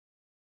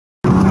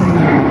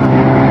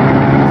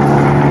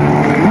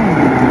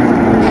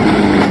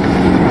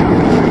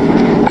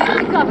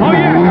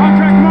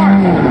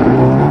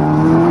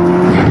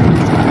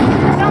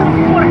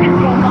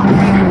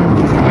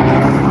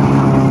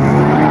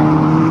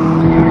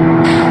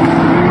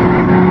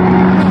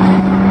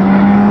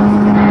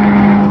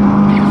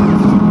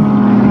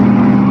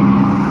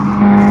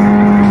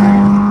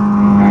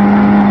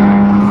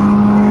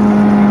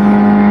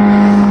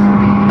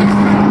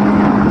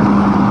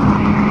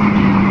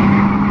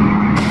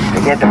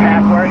Get the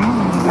password?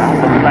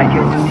 Looks like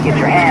you'll need to get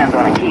your hands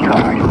on a key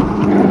card.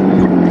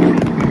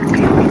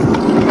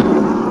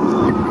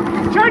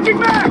 Charging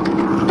back!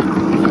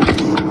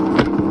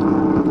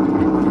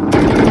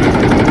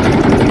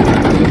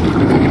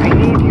 I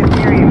need your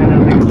theory of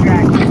those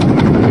extractions.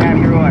 Have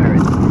your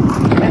orders.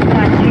 Let's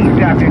not keep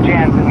Dr.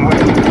 Jansen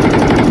waiting.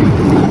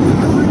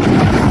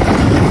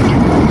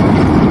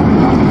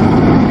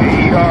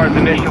 AER is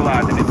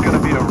initialized, and it's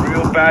gonna be a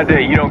real bad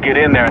day. You don't get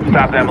in there and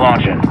stop them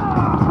launching.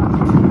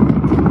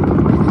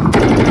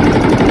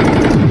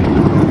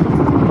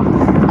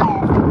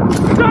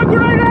 Stop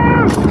right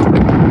now!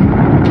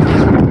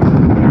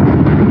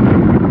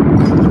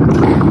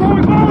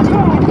 Going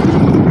volatile!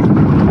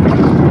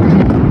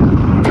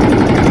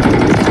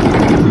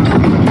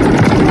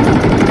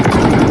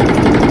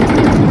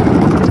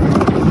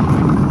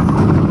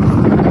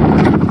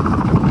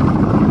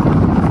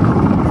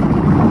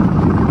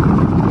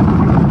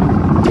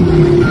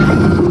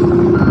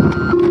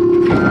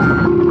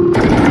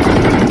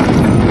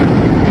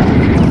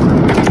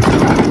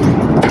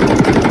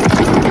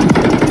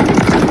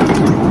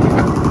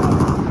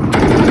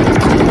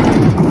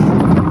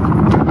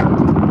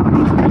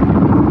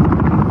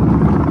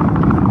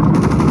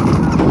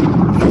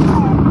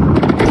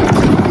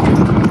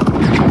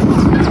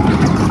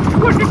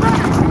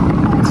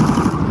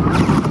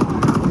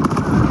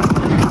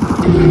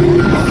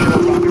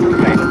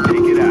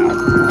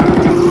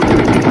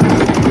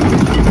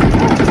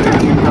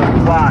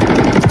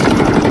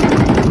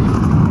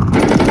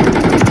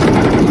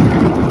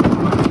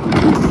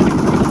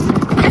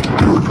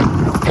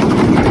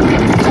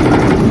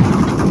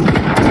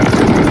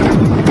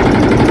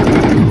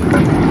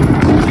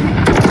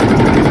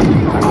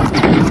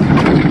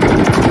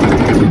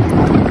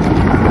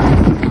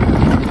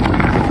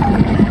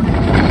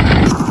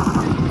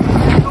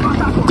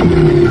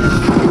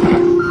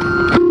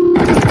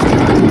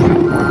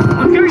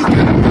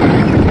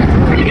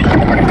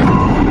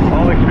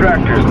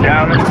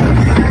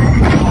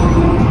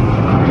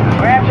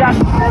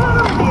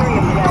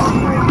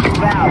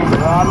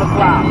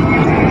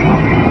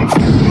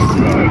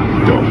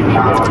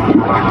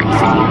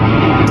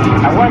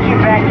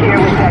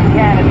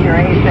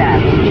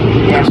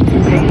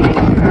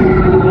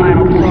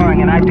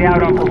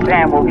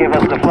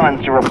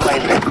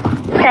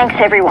 Thanks,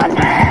 everyone.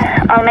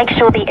 I'll make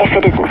sure the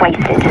effort isn't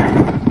wasted.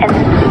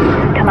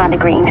 And Commander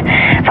Green,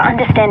 for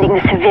understanding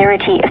the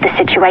severity of the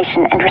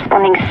situation and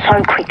responding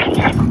so quickly.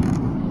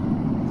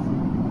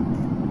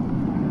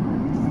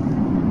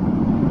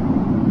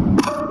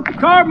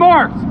 Car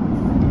marked!